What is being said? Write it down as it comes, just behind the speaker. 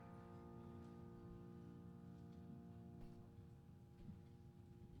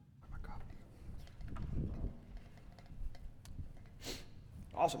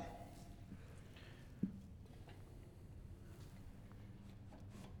Awesome.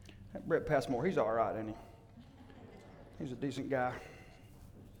 That Brett Passmore, he's all right, isn't he? He's a decent guy.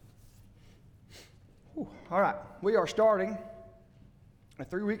 Whew. All right, we are starting a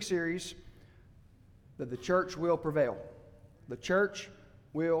 3-week series that the church will prevail. The church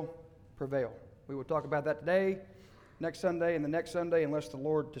will prevail. We will talk about that today, next Sunday, and the next Sunday, unless the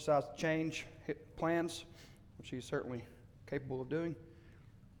Lord decides to change plans, which He's certainly capable of doing.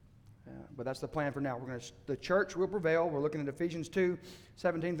 But that's the plan for now. The church will prevail. We're looking at Ephesians 2,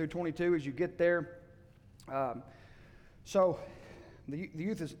 17 through 22 as you get there. So the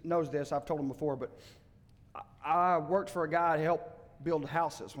youth knows this. I've told them before, but I worked for a guy to help build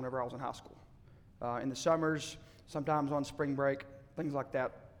houses whenever I was in high school. In the summers, sometimes on spring break, things like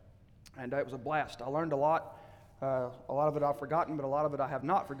that. And it was a blast. I learned a lot. A lot of it I've forgotten, but a lot of it I have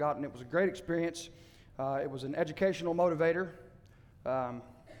not forgotten. It was a great experience. It was an educational motivator.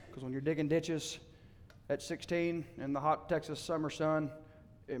 Because when you're digging ditches at 16 in the hot Texas summer sun,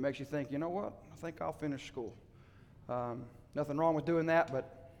 it makes you think, you know what, I think I'll finish school. Nothing wrong with doing that,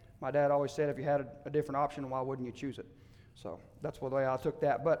 but my dad always said if you had a different option, why wouldn't you choose it? So that's the way I took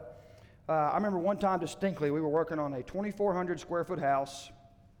that. But I remember one time distinctly, we were working on a 2,400 square foot house.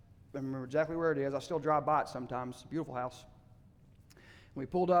 I remember exactly where it is. I still drive by it sometimes. It's a beautiful house. And we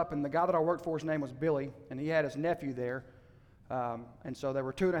pulled up, and the guy that I worked for, his name was Billy, and he had his nephew there. And so there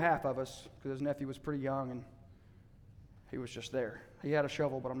were 2.5 of us because his nephew was pretty young and he was just there. He had a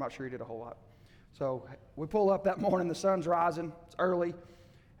shovel, but I'm not sure he did a whole lot. So we pull up that morning, the sun's rising, it's early,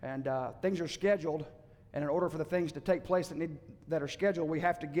 and things are scheduled. And in order for the things to take place that are scheduled, we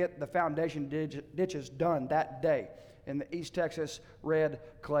have to get the foundation ditches done that day in the East Texas red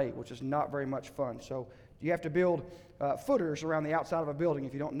clay, which is not very much fun. So you have to build footers around the outside of a building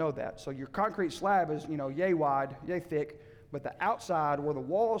if you don't know that. So your concrete slab is, yay wide, yay thick, but the outside where the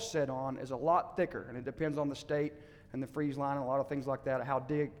walls sit on is a lot thicker, and it depends on the state and the freeze line and a lot of things like that, how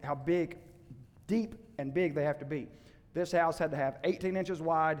big, deep and big they have to be. This house had to have 18 inches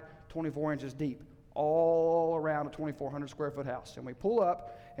wide, 24 inches deep, all around a 2,400 square foot house. And we pull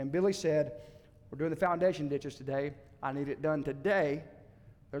up, and Billy said, we're doing the foundation ditches today. I need it done today.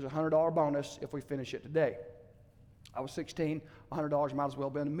 There's a $100 bonus if we finish it today. I was 16, $100 might as well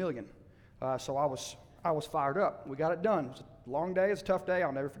have been $1 million. So I was fired up. We got it done. It was a long day. It's a tough day.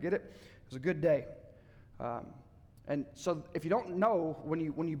 I'll never forget it. It was a good day. And so if you don't know,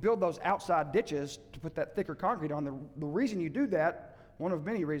 when you build those outside ditches to put that thicker concrete on, the reason you do that, one of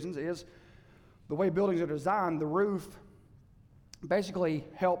many reasons, is the way buildings are designed. The roof basically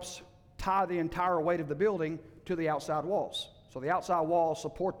helps tie the entire weight of the building to the outside walls. So the outside walls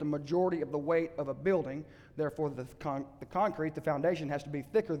support the majority of the weight of a building. Therefore, the concrete, the foundation, has to be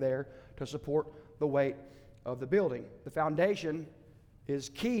thicker there to support the weight of the building. The foundation is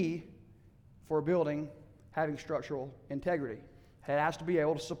key for a building having structural integrity. It has to be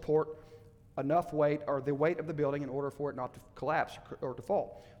able to support enough weight, or the weight of the building, in order for it not to collapse or to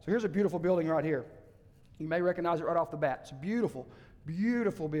fall. So here's a beautiful building right here. You may recognize it right off the bat. It's a beautiful,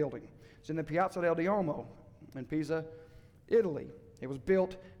 beautiful building. It's in the Piazza del Duomo in Pisa, Italy. It was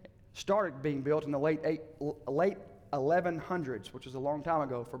started being built in the late 1100s, which is a long time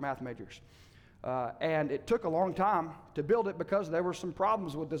ago for math majors. And it took a long time to build it because there were some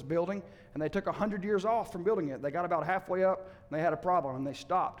problems with this building, and they took 100 years off from building it. They got about halfway up, and they had a problem, and they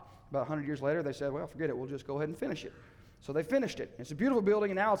stopped. About 100 years later, they said, well, forget it, we'll just go ahead and finish it. So they finished it. It's a beautiful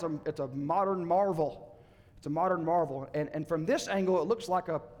building, and now it's a modern marvel. It's a modern marvel. And from this angle, it looks like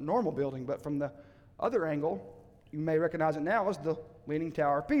a normal building, but from the other angle, you may recognize it now as the Leaning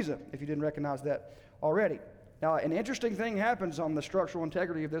Tower of Pisa, if you didn't recognize that already. Now, an interesting thing happens on the structural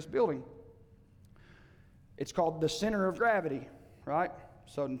integrity of this building. It's called the center of gravity, right?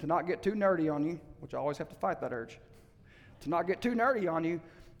 So to not get too nerdy on you, which I always have to fight that urge, to not get too nerdy on you,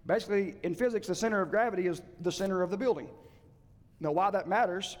 basically in physics, the center of gravity is the center of the building. Now, why that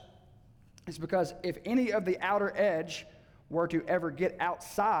matters is because if any of the outer edge were to ever get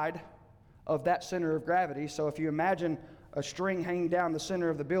outside of that center of gravity, so if you imagine a string hanging down the center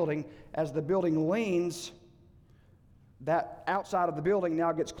of the building, as the building leans, that outside of the building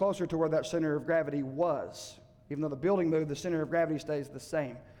now gets closer to where that center of gravity was. Even though the building moved, the center of gravity stays the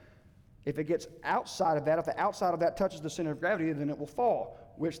same. If it gets outside of that, if the outside of that touches the center of gravity, then it will fall,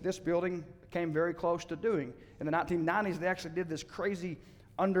 which this building came very close to doing. In the 1990s, they actually did this crazy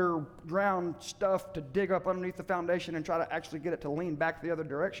underground stuff to dig up underneath the foundation and try to actually get it to lean back the other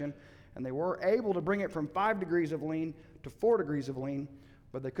direction. And they were able to bring it from 5 degrees of lean to 4 degrees of lean,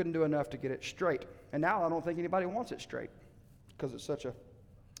 but they couldn't do enough to get it straight. And now I don't think anybody wants it straight because it's such a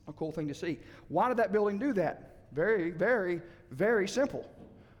cool thing to see. Why did that building do that? Very, very, very simple.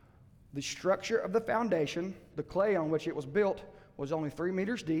 The structure of the foundation, the clay on which it was built, was only 3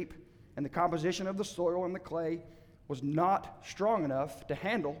 meters deep, and the composition of the soil and the clay was not strong enough to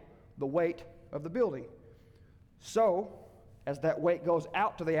handle the weight of the building. So, as that weight goes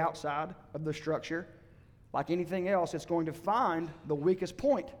out to the outside of the structure, like anything else, it's going to find the weakest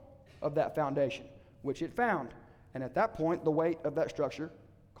point of that foundation, which it found. And at that point, the weight of that structure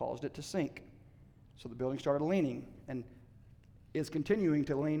caused it to sink. So the building started leaning and is continuing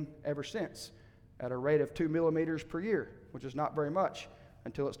to lean ever since at a rate of 2 millimeters per year, which is not very much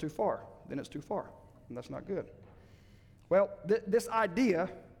until it's too far. Then it's too far, and that's not good. Well, this idea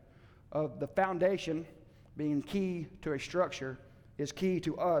of the foundation being key to a structure is key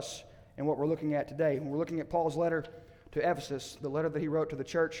to us and what we're looking at today. When we're looking at Paul's letter to Ephesus, the letter that he wrote to the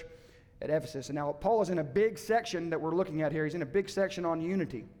church at Ephesus. And now Paul is in a big section that we're looking at here. He's in a big section on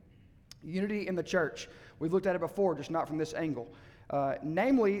unity. Unity in the church. We've looked at it before, just not from this angle.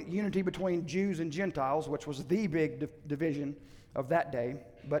 Namely, unity between Jews and Gentiles, which was the big division of that day,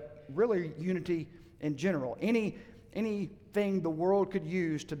 but really unity in general. Anything the world could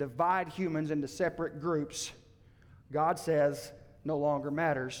use to divide humans into separate groups, God says no longer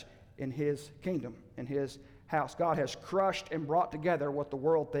matters in his kingdom, in his house. God has crushed and brought together what the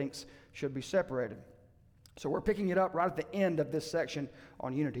world thinks should be separated. So we're picking it up right at the end of this section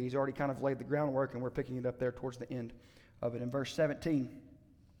on unity. He's already kind of laid the groundwork, and we're picking it up there towards the end of it. In verse 17,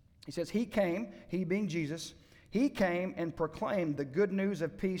 he says, he came, he being Jesus, he came and proclaimed the good news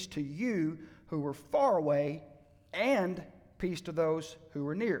of peace to you who were far away, and peace to those who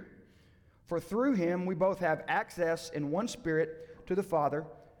were near. For through him we both have access in one Spirit to the Father.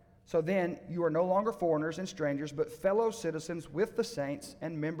 So then you are no longer foreigners and strangers, but fellow citizens with the saints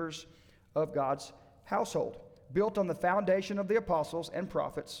and members of God's household, built on the foundation of the apostles and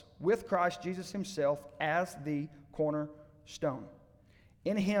prophets, with Christ Jesus himself as the cornerstone.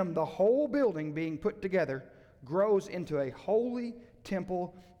 In him the whole building being put together grows into a holy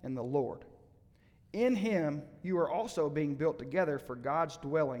temple in the Lord. In him you are also being built together for God's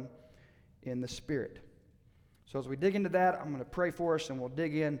dwelling in the Spirit. So as we dig into that, I'm going to pray for us, and we'll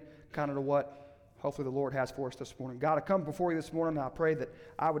dig in kind of to what hopefully the Lord has for us this morning. God, I come before you this morning, and I pray that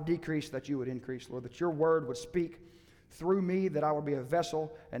I would decrease, that you would increase, Lord, that your word would speak through me, that I would be a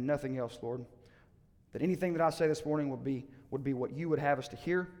vessel and nothing else, Lord. That anything that I say this morning would be what you would have us to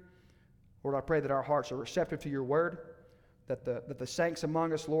hear. Lord, I pray that our hearts are receptive to your word, that the saints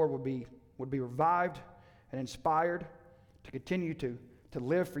among us, Lord, would be revived and inspired to continue to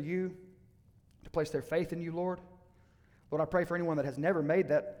live for you, to place their faith in you, Lord. Lord, I pray for anyone that has never made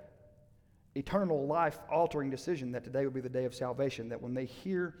that eternal life-altering decision, that today would be the day of salvation, that when they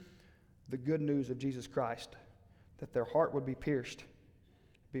hear the good news of Jesus Christ, that their heart would be pierced,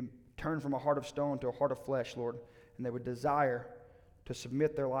 be turned from a heart of stone to a heart of flesh, Lord, and they would desire to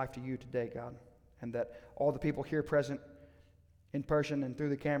submit their life to you today, God, and that all the people here present in person and through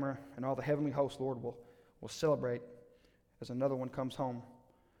the camera and all the heavenly hosts, Lord, will celebrate as another one comes home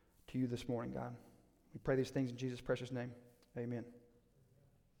to you this morning, God. We pray these things in Jesus' precious name. Amen.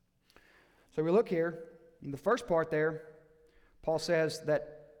 So we look here, in the first part there, Paul says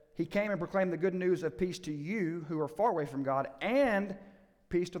that he came and proclaimed the good news of peace to you who are far away from God, and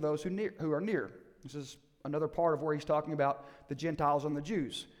peace to those who are near. This is another part of where he's talking about the Gentiles and the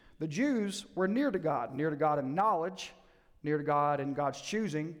Jews. The Jews were near to God in knowledge, near to God in God's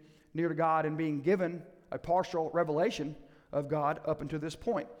choosing, near to God in being given a partial revelation of God up until this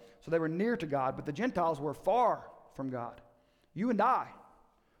point. So they were near to God, but the Gentiles were far from God. You and I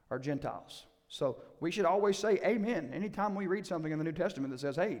are Gentiles. So we should always say amen anytime we read something in the New Testament that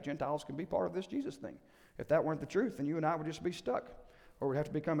says, hey, Gentiles can be part of this Jesus thing. If that weren't the truth, then you and I would just be stuck. Or we'd have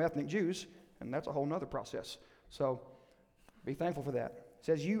to become ethnic Jews, and that's a whole other process. So be thankful for that. It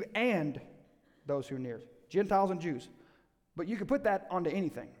says you and those who are near. Gentiles and Jews. But you could put that onto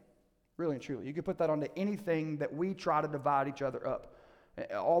anything, really and truly. You could put that onto anything that we try to divide each other up.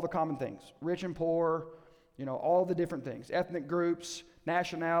 All the common things, rich and poor, all the different things, ethnic groups,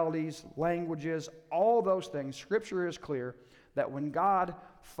 nationalities, languages, all those things. Scripture is clear that when God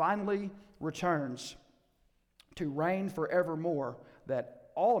finally returns to reign forevermore, that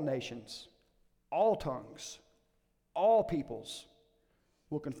all nations, all tongues, all peoples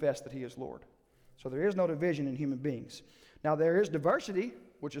will confess that he is Lord. So there is no division in human beings. Now there is diversity,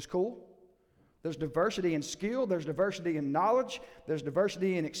 which is cool. There's diversity in skill, there's diversity in knowledge, there's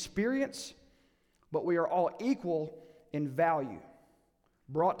diversity in experience, but we are all equal in value,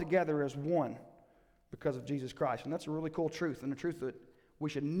 brought together as one because of Jesus Christ. And that's a really cool truth, and a truth that we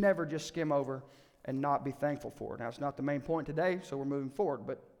should never just skim over and not be thankful for. Now, it's not the main point today, so we're moving forward,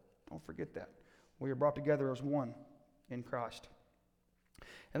 but don't forget that. We are brought together as one in Christ.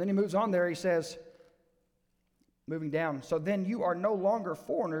 And then he moves on there, he says, moving down, so then you are no longer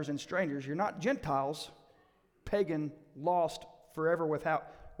foreigners and strangers. You're not Gentiles, pagan, lost, forever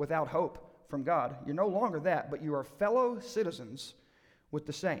without hope from God. You're no longer that, but you are fellow citizens with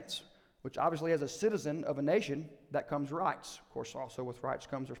the saints, which obviously as a citizen of a nation, that comes rights. Of course, also with rights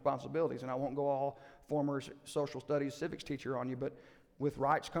comes responsibilities, and I won't go all former social studies, civics teacher on you, but with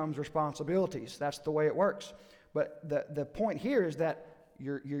rights comes responsibilities. That's the way it works. But the point here is that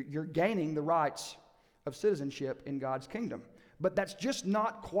you're gaining the rights of citizenship in God's kingdom. But that's just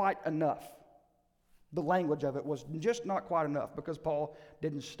not quite enough. The language of it was just not quite enough because Paul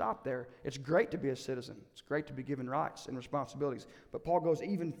didn't stop there. It's great to be a citizen. It's great to be given rights and responsibilities. But Paul goes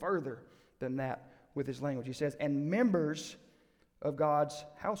even further than that with his language. He says, and members of God's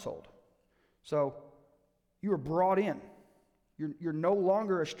household. So you are brought in. You're no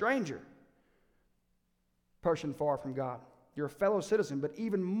longer a stranger, person far from God. You're a fellow citizen, but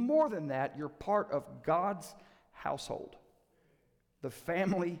even more than that, you're part of God's household, the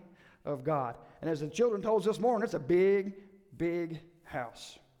family of God. And as the children told us this morning, it's a big, big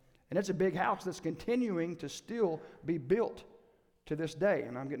house. And it's a big house that's continuing to still be built to this day.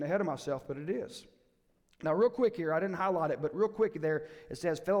 And I'm getting ahead of myself, but it is. Now, real quick here, I didn't highlight it, but real quick there, it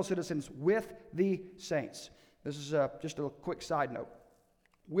says fellow citizens with the saints. This is just a quick side note.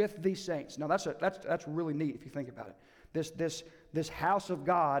 With the saints. Now, that's really neat if you think about it. This house of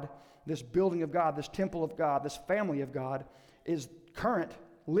God, this building of God, this temple of God, this family of God is current,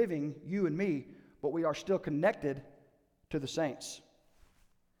 living, you and me, but we are still connected to the saints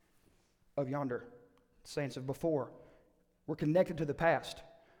of yonder, saints of before. We're connected to the past.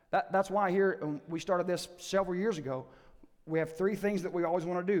 That's why here, we started this several years ago, we have three things that we always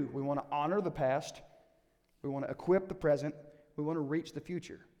want to do. We want to honor the past, we want to equip the present, we want to reach the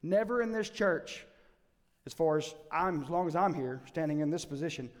future. Never in this church, as long as I'm here, standing in this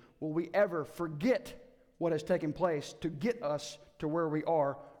position, will we ever forget what has taken place to get us to where we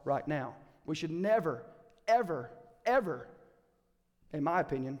are right now. We should never, ever, ever, in my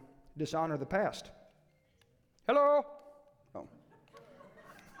opinion, dishonor the past. Hello? Oh.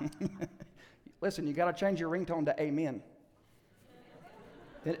 Listen, you got to change your ringtone to amen.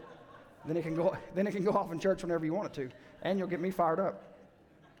 Then it can go off in church whenever you want it to, and you'll get me fired up.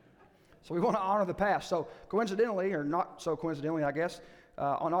 So we want to honor the past. So coincidentally, or not so coincidentally, I guess,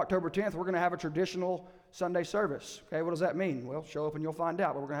 on October 10th, we're going to have a traditional Sunday service. Okay, what does that mean? Well, show up and you'll find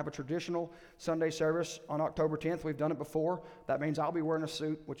out. But we're going to have a traditional Sunday service on October 10th. We've done it before. That means I'll be wearing a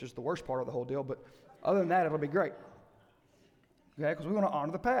suit, which is the worst part of the whole deal. But other than that, it'll be great. Okay, because we want to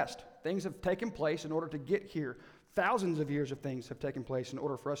honor the past. Things have taken place in order to get here. Thousands of years of things have taken place in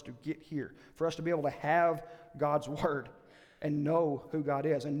order for us to get here, for us to be able to have God's word and know who God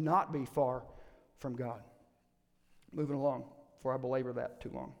is and not be far from God. Moving along, before I belabor that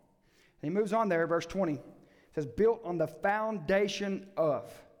too long. And he moves on there, verse 20. It says, built on the foundation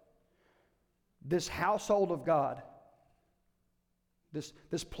of this household of God,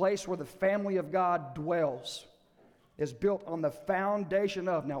 this place where the family of God dwells, is built on the foundation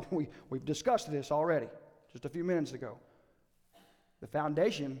of. Now, we've discussed this already, just a few minutes ago. The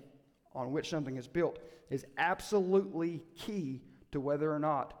foundation on which something is built is absolutely key to whether or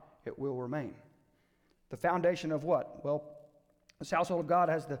not it will remain. The foundation of what? Well, this household of God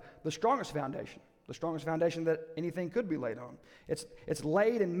has the strongest foundation that anything could be laid on. It's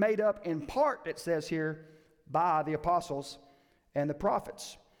laid and made up in part, it says here, by the apostles and the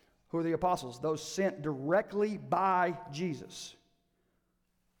prophets. Who are the apostles? Those sent directly by Jesus.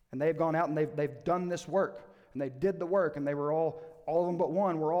 And they've gone out and they've done this work. And they did the work, and they were all of them but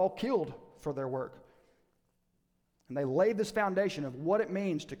one were all killed for their work. And they laid this foundation of what it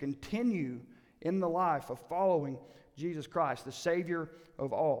means to continue in the life of following Jesus Christ, the Savior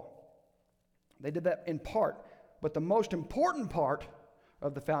of all. They did that in part, but the most important part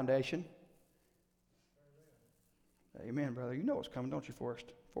of the foundation, amen, brother, you know what's coming, don't you,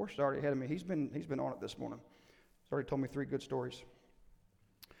 Forrest? Forrest's already ahead of me. He's been on it this morning. He's already told me 3 good stories.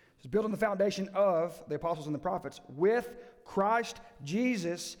 It's built on the foundation of the apostles and the prophets with Christ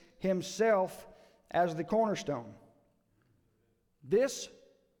Jesus himself as the cornerstone. This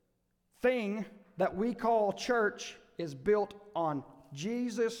thing that we call church is built on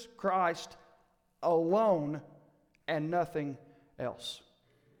Jesus Christ alone and nothing else.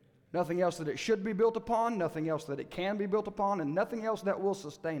 Nothing else that it should be built upon, nothing else that it can be built upon, and nothing else that will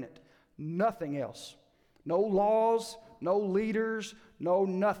sustain it. Nothing else. No laws, no leaders, no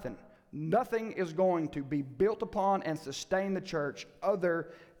nothing. Nothing is going to be built upon and sustain the church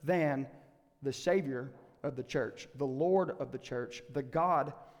other than the Savior of the church, the Lord of the church, the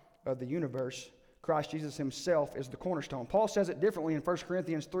God of the universe, Christ Jesus himself is the cornerstone. Paul says it differently in 1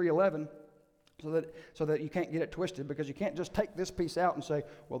 Corinthians 3:11 so that you can't get it twisted, because you can't just take this piece out and say,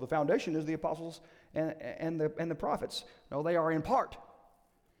 well, the foundation is the apostles and the prophets. No, they are in part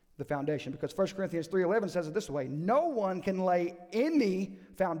the foundation, because 1 Corinthians 3:11 says it this way: no one can lay any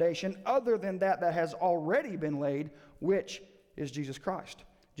foundation other than that has already been laid, which is Jesus Christ.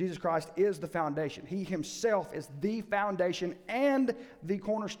 Jesus Christ is the foundation. He himself is the foundation and the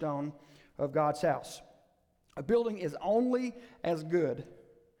cornerstone of God's house. A building is only as good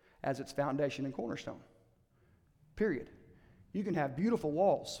as its foundation and cornerstone. Period. You can have beautiful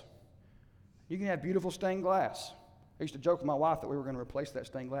walls. You can have beautiful stained glass. I used to joke with my wife that we were going to replace that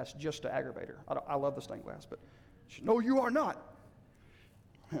stained glass just to aggravate her. I love the stained glass, but she, no, you are not.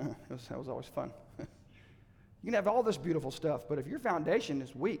 That was always fun. You can have all this beautiful stuff, but if your foundation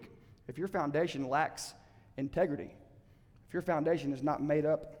is weak, if your foundation lacks integrity, if your foundation is not made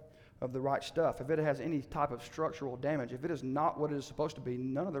up of the right stuff, if it has any type of structural damage, if it is not what it is supposed to be,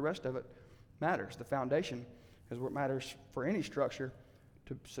 none of the rest of it matters. The foundation is what matters for any structure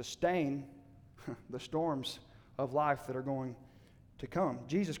to sustain the storms of life that are going to come.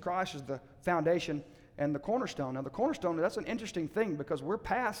 Jesus Christ is the foundation and the cornerstone. Now, the cornerstone, that's an interesting thing, because we're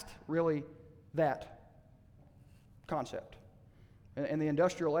past really that concept. In the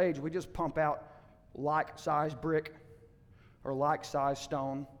industrial age, we just pump out like-sized brick or like-sized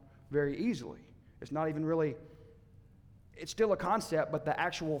stone very easily. It's not even really, it's still a concept, but the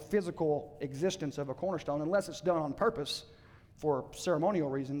actual physical existence of a cornerstone, unless it's done on purpose for ceremonial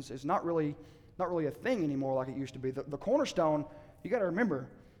reasons, is not really a thing anymore like it used to be. The cornerstone, you got to remember,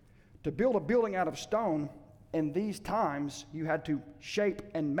 to build a building out of stone in these times, you had to shape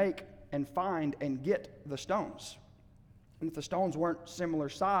and make and find and get the stones. And if the stones weren't similar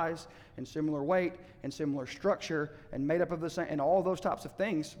size and similar weight and similar structure and made up of the same and all those types of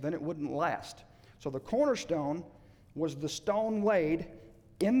things, then it wouldn't last. So the cornerstone was the stone laid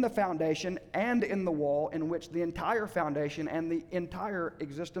in the foundation and in the wall, in which the entire foundation and the entire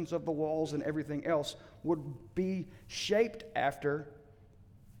existence of the walls and everything else would be shaped after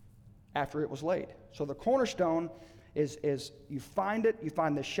it was laid. So the cornerstone is you find it, you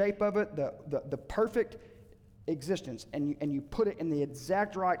find the shape of it, the perfect existence, and you put it in the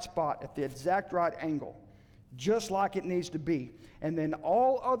exact right spot at the exact right angle, just like it needs to be. And then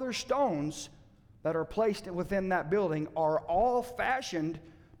all other stones that are placed within that building are all fashioned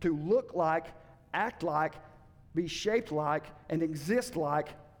to look like, act like, be shaped like, and exist like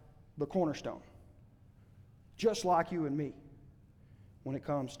the cornerstone. Just like you and me when it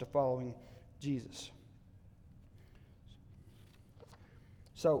comes to following Jesus.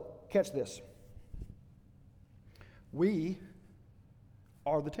 So, catch this. We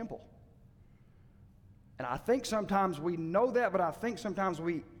are the temple. And I think sometimes we know that, but I think sometimes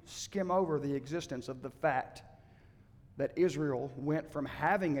we skim over the existence of the fact that Israel went from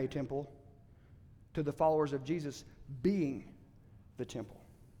having a temple to the followers of Jesus being the temple.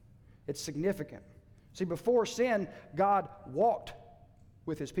 It's significant. See, before sin, God walked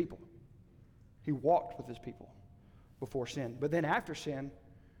with his people. He walked with his people before sin. But then after sin,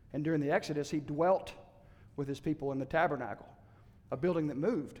 and during the Exodus, he dwelt with his people in the tabernacle, a building that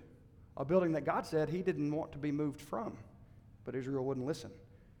moved, a building that God said he didn't want to be moved from, but Israel wouldn't listen.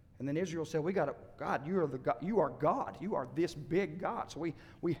 And then Israel said, God, you are God. You are this big God. So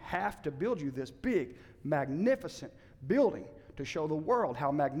we have to build you this big, magnificent building to show the world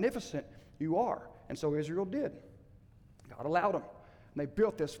how magnificent you are. And so Israel did. God allowed them. And they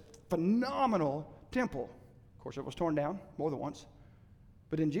built this phenomenal temple. Of course, it was torn down more than once.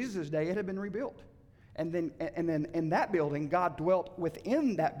 But in Jesus' day, it had been rebuilt. And then in that building, God dwelt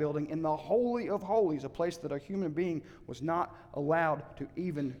within that building in the Holy of Holies, a place that a human being was not allowed to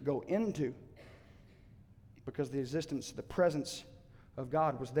even go into, because the presence of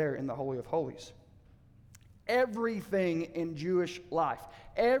God was there in the Holy of Holies. Everything in Jewish life,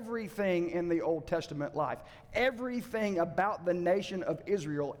 everything in the Old Testament life, everything about the nation of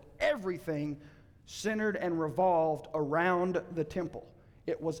Israel, everything centered and revolved around the temple.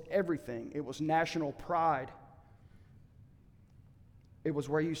 It was everything. It was national pride. It was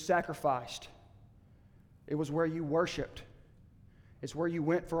where you sacrificed. It was where you worshiped. It's where you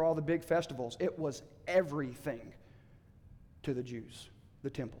went for all the big festivals. It was everything to the Jews, the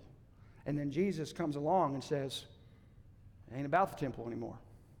temple. And then Jesus comes along and says, it ain't about the temple anymore.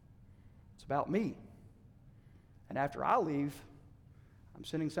 It's about me. And after I leave, I'm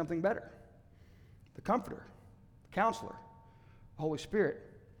sending something better. The Comforter, the Counselor, the Holy Spirit.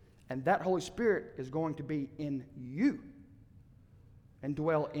 And that Holy Spirit is going to be in you and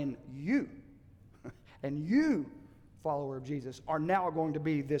dwell in you. And you, follower of Jesus, are now going to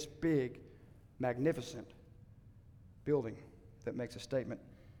be this big, magnificent building that makes a statement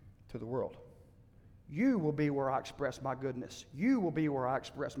to the world. You will be where I express my goodness. You will be where I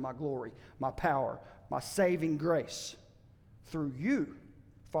express my glory, my power, my saving grace. Through you,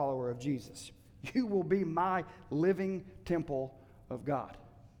 follower of Jesus. You will be my living temple of God.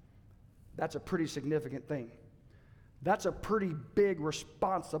 That's a pretty significant thing. That's a pretty big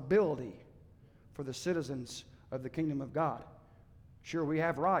responsibility for the citizens of the kingdom of God. Sure, we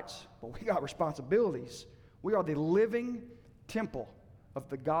have rights, but we got responsibilities. We are the living temple of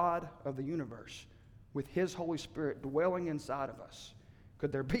the God of the universe with His Holy Spirit dwelling inside of us.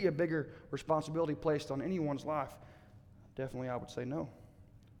 Could there be a bigger responsibility placed on anyone's life? Definitely, I would say no.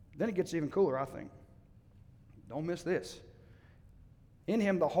 Then it gets even cooler, I think. Don't miss this. In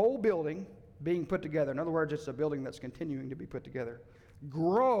Him, the whole building being put together, in other words, it's a building that's continuing to be put together,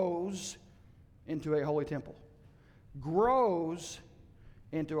 grows into a holy temple. Grows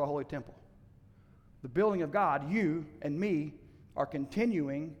into a holy temple. The building of God, you and me, are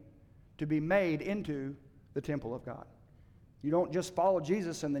continuing to be made into the temple of God. You don't just follow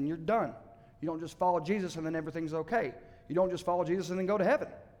Jesus and then you're done. You don't just follow Jesus and then everything's okay. You don't just follow Jesus and then go to heaven.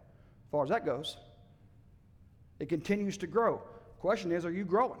 As far as that goes, it continues to grow. Question is, are you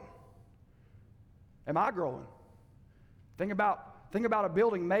growing? Am I growing? Think about a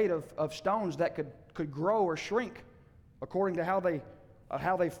building made of stones that could grow or shrink according to how they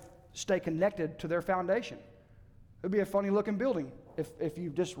stay connected to their foundation. It would be a funny looking building if you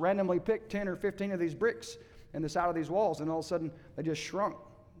just randomly picked 10 or 15 of these bricks in the side of these walls and all of a sudden they just shrunk,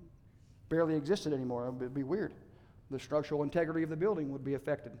 barely existed anymore. It would be weird. The structural integrity of the building would be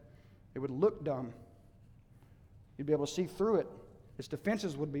affected. It would look dumb. You'd be able to see through it. Its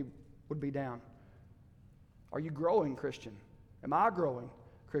defenses would be down. Are you growing, Christian? Am I growing,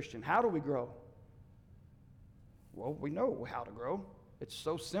 Christian? How do we grow? Well, we know how to grow. It's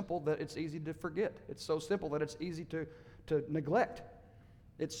so simple that it's easy to forget. It's so simple that it's easy to neglect.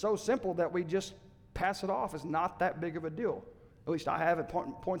 It's so simple that we just pass it off as not that big of a deal. At least I have at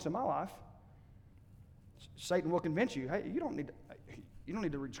points in my life. Satan will convince you, hey, you don't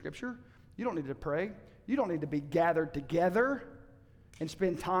need to read Scripture. You don't need to pray. You don't need to be gathered together and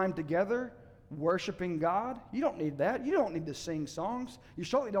spend time together worshiping God. You don't need that. You don't need to sing songs. You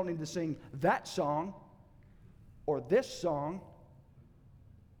certainly don't need to sing that song or this song.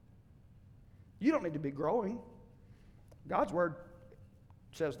 You don't need to be growing. God's Word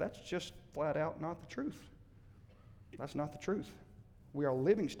says that's just flat out not the truth. That's not the truth. We are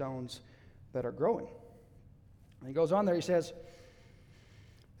living stones that are growing. And he goes on there, he says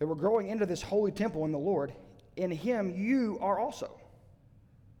that we're growing into this holy temple in the Lord. In Him you are also.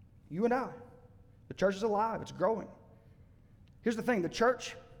 You and I. The church is alive. It's growing. Here's the thing. The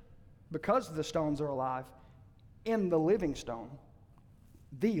church, because the stones are alive, in the living stone,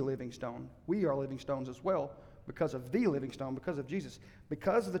 we are living stones as well because of the living stone, because of Jesus.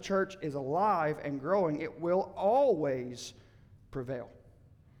 Because the church is alive and growing, it will always prevail.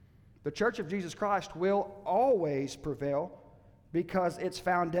 The church of Jesus Christ will always prevail because its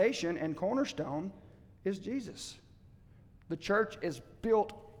foundation and cornerstone is Jesus. The church is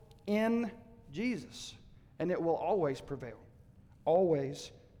built in Jesus, and it will always prevail.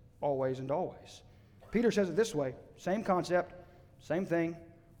 Always, always, and always. Peter says it this way, same concept, same thing,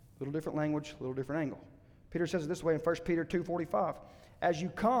 little different language, little different angle. Peter says it this way in 1 Peter 2:45. As you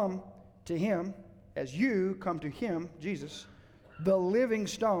come to Him, Jesus, the living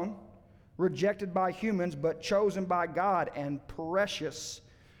stone, rejected by humans, but chosen by God and precious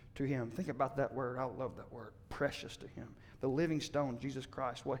to Him. Think about that word. I love that word, precious to Him. The living stone, Jesus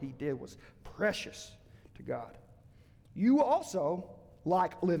Christ, what He did was precious to God. You also,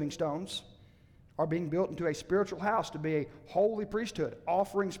 like living stones, are being built into a spiritual house to be a holy priesthood,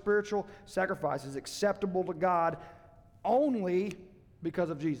 offering spiritual sacrifices acceptable to God only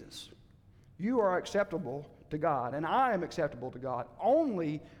because of Jesus. You are acceptable to God, and I am acceptable to God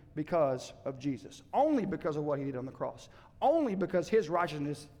only because of Jesus, only because of what He did on the cross, only because His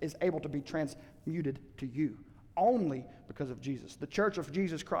righteousness is able to be transmuted to you, only because of Jesus. The church of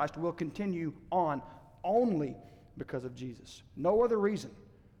Jesus Christ will continue on only because of Jesus. No other reason.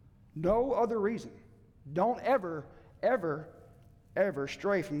 No other reason. Don't ever, ever, ever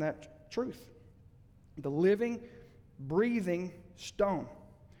stray from that truth. The living, breathing stone.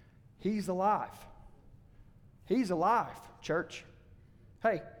 He's alive. He's alive, church.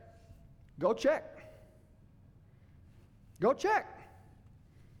 Hey, go check. Go check.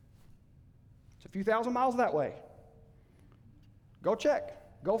 It's a few thousand miles that way. Go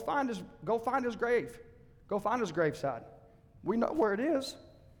check. Go find his grave. Go find his graveside. We know where it is.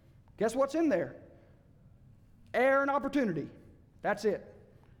 Guess what's in there? Air and opportunity. That's it.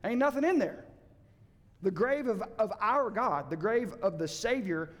 Ain't nothing in there. The grave of our God, the grave of the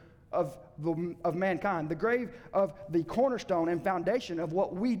Savior of mankind, the grave of the cornerstone and foundation of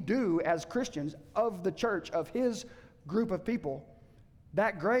what we do as Christians, of the church, of His group of people,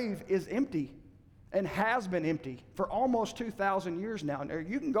 that grave is empty and has been empty for almost 2,000 years now. And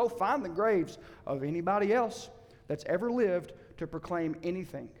you can go find the graves of anybody else that's ever lived to proclaim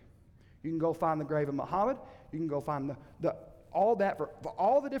anything. You can go find the grave of Muhammad. You can go find all that for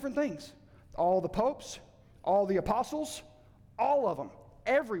all the different things. All the popes, all the apostles, all of them,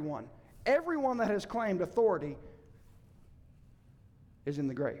 everyone that has claimed authority is in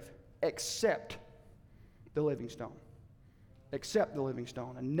the grave, except the living stone. Except the living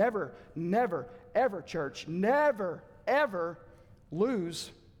stone. And never, never, ever, church, never, ever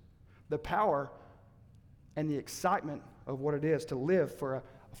lose the power and the excitement of what it is to live for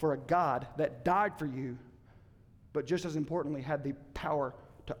a God that died for you, but just as importantly had the power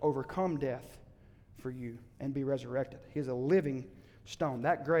to overcome death for you and be resurrected. He is a living stone.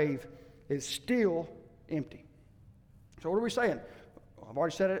 That grave is still empty. So what are we saying? I've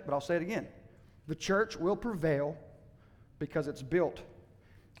already said it, but I'll say it again. The church will prevail because it's built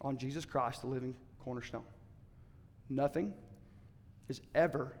on Jesus Christ, the living cornerstone. Nothing is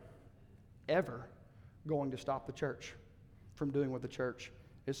ever going to stop the church from doing what the church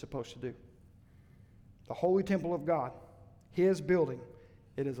is supposed to do. The holy temple of God, His building,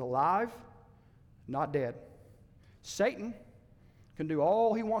 it is alive, not dead. Satan can do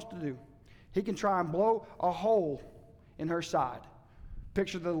all he wants to do. He can try and blow a hole in her side.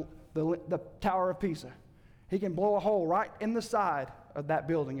 Picture the Tower of Pisa. He can blow a hole right in the side of that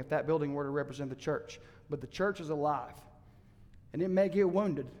building if that building were to represent the church. But the church is alive. And it may get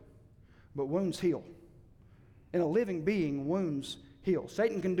wounded, but wounds heal. In a living being, wounds heal.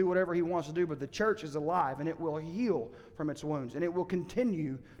 Satan can do whatever he wants to do, but the church is alive, and it will heal from its wounds, and it will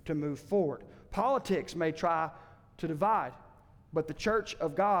continue to move forward. Politics may try to divide, but the church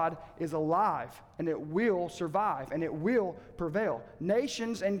of God is alive, and it will survive, and it will prevail.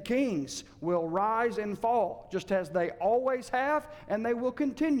 Nations and kings will rise and fall, just as they always have, and they will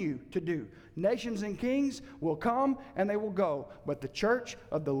continue to do. Nations and kings will come, and they will go, but the church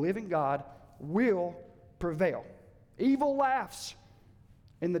of the living God will prevail. Evil laughs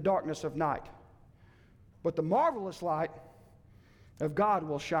in the darkness of night, but the marvelous light of God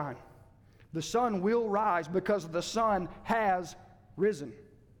will shine. The sun will rise because the sun has risen.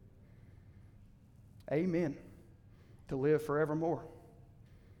 Amen. To live forevermore.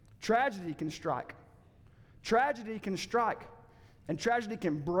 Tragedy can strike. Tragedy can strike. And tragedy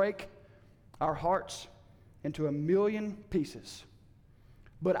can break our hearts into a million pieces.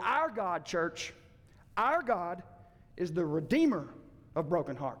 But our God, church, our God is the Redeemer of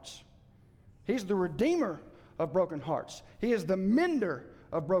broken hearts. He's the Redeemer of broken hearts. He is the mender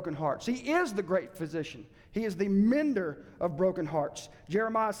of broken hearts. He is the great physician. He is the mender of broken hearts.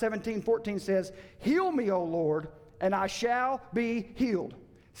 Jeremiah 17:14 says, "Heal me, O Lord, and I shall be healed.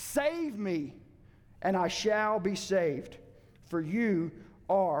 Save me, and I shall be saved, for you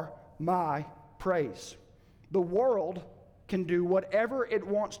are my praise." The world can do whatever it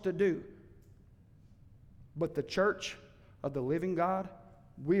wants to do, but the church of the living God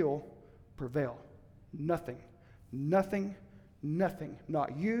will prevail. Nothing,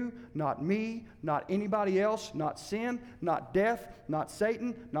 not you, not me, not anybody else, not sin, not death, not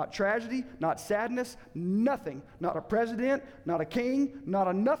Satan, not tragedy, not sadness, nothing, not a president, not a king, not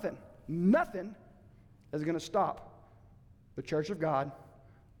a nothing is going to stop the church of God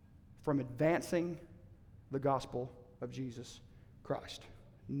from advancing the gospel of Jesus Christ.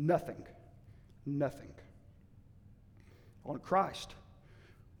 Nothing. On Christ,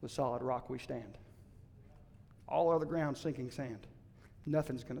 the solid rock we stand. All other ground sinking sand.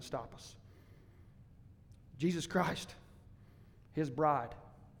 Nothing's going to stop us. Jesus Christ, His bride,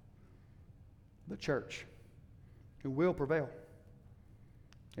 the church, who will prevail.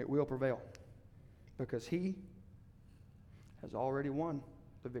 It will prevail because He has already won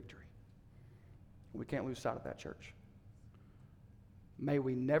the victory. We can't lose sight of that, church. May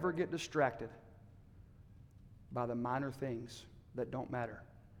we never get distracted by the minor things that don't matter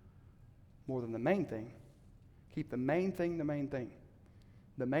more than the main thing. Keep the main thing the main thing.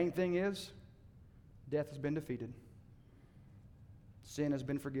 The main thing is death has been defeated. Sin has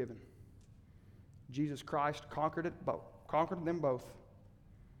been forgiven. Jesus Christ conquered them both,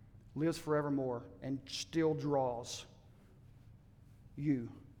 lives forevermore, and still draws you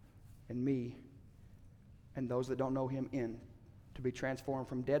and me and those that don't know Him in to be transformed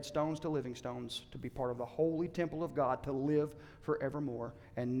from dead stones to living stones, to be part of the holy temple of God, to live forevermore.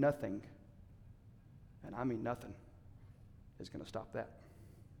 And nothing, and I mean nothing, is going to stop that.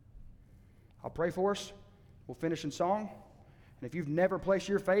 I'll pray for us. We'll finish in song. And if you've never placed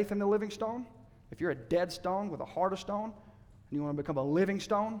your faith in the living stone, if you're a dead stone with a heart of stone, and you want to become a living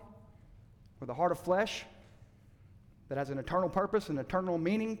stone with a heart of flesh that has an eternal purpose and eternal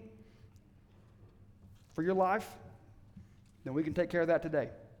meaning for your life, then we can take care of that today.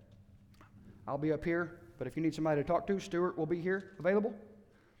 I'll be up here, but if you need somebody to talk to, Stuart will be here available.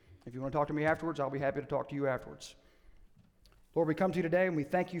 If you want to talk to me afterwards, I'll be happy to talk to you afterwards. Lord, we come to you today and we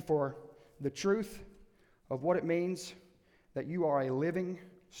thank you for the truth of what it means that you are a living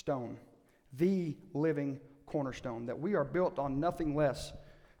stone, the living cornerstone, that we are built on nothing less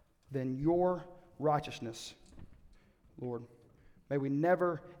than your righteousness. Lord, may we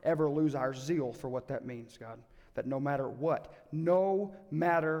never, ever lose our zeal for what that means, God, that no matter what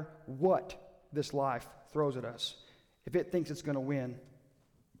this life throws at us, if it thinks it's going to win,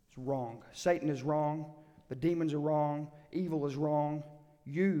 it's wrong. Satan is wrong. The demons are wrong. Evil is wrong.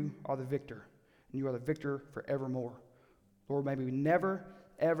 You are the victor, and you are the victor forevermore. Lord, may we never,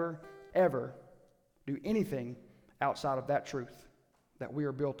 ever, ever do anything outside of that truth, that we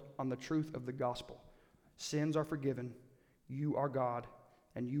are built on the truth of the gospel. Sins are forgiven. You are God,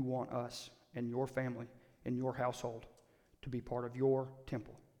 and you want us and your family and your household to be part of your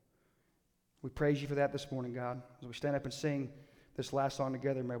temple. We praise you for that this morning, God. As we stand up and sing this last song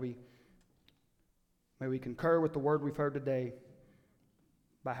together, may we concur with the word we've heard today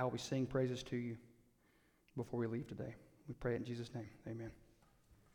by how we sing praises to you before we leave today. We pray it in Jesus' name. Amen.